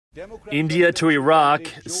India to Iraq,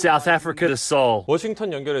 South Africa to Seoul.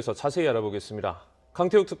 워싱턴 연결해서 자세히 알아보겠습니다.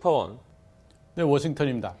 강태욱 특파원. 네,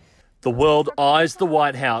 워싱턴입니다. The world eyes the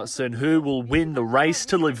White House and who will win the race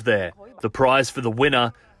to live there. The prize for the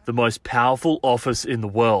winner, the most powerful office in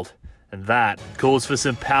the world. And that calls for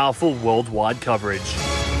some powerful worldwide coverage.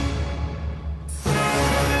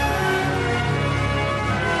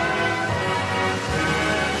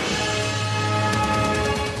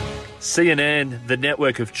 CNN, the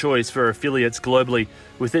network of choice for affiliates globally,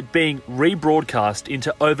 with it being rebroadcast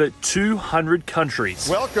into over 200 countries.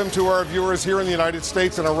 Welcome to our viewers here in the United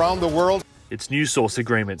States and around the world. Its news source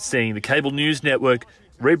agreement seeing the cable news network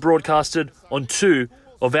rebroadcasted on 2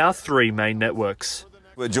 of our 3 main networks.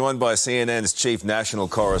 We're joined by CNN's chief national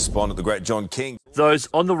correspondent, the great John King. Those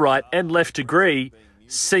on the right and left agree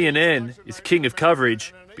CNN is king of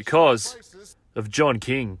coverage because of John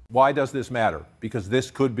King. Why does this matter? Because this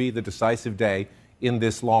could be the decisive day in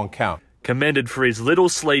this long count. Commended for his little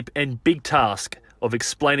sleep and big task of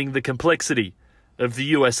explaining the complexity of the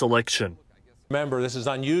US election. Remember, this is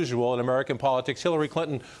unusual in American politics. Hillary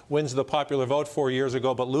Clinton wins the popular vote 4 years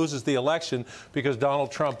ago, but loses the election because Donald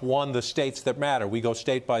Trump won the states that matter. We go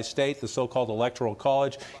state by state, the so-called Electoral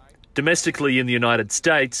College. Domestically in the United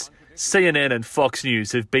States, CNN and Fox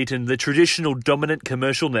News have beaten the traditional dominant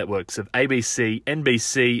commercial networks of ABC,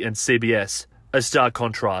 NBC and CBS. A stark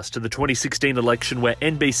contrast to the 2016 election where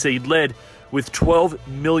NBC led with 12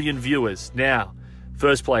 million viewers. Now,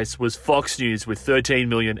 first place was Fox News with 13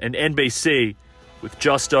 million and NBC with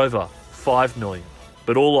just over 5 million.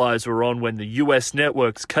 But all eyes were on when the US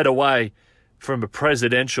networks cut away from a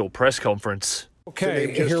presidential press conference.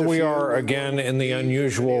 Okay, here we are again in the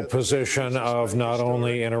unusual position of not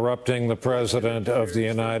only interrupting the President of the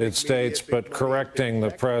United States, but correcting the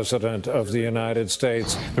President of the United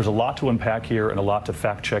States. There's a lot to unpack here and a lot to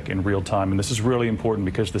fact check in real time. And this is really important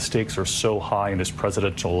because the stakes are so high in this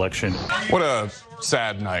presidential election. What a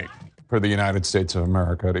sad night for the United States of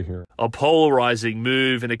America to hear. A polarizing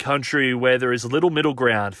move in a country where there is little middle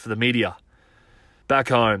ground for the media. Back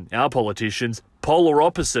home, our politicians, polar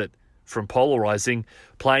opposite from polarising,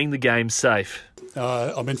 playing the game safe.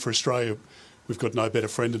 I mean, for Australia, we've got no better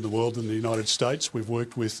friend in the world than the United States. We've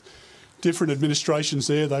worked with different administrations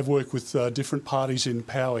there. They've worked with different parties in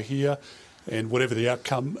power here. And whatever the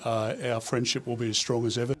outcome, our friendship will be as strong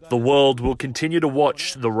as ever. The world will continue to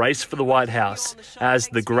watch the race for the White House as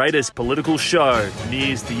the greatest political show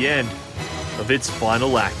nears the end of its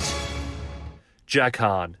final act. Jack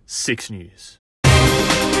Hahn, 6 News.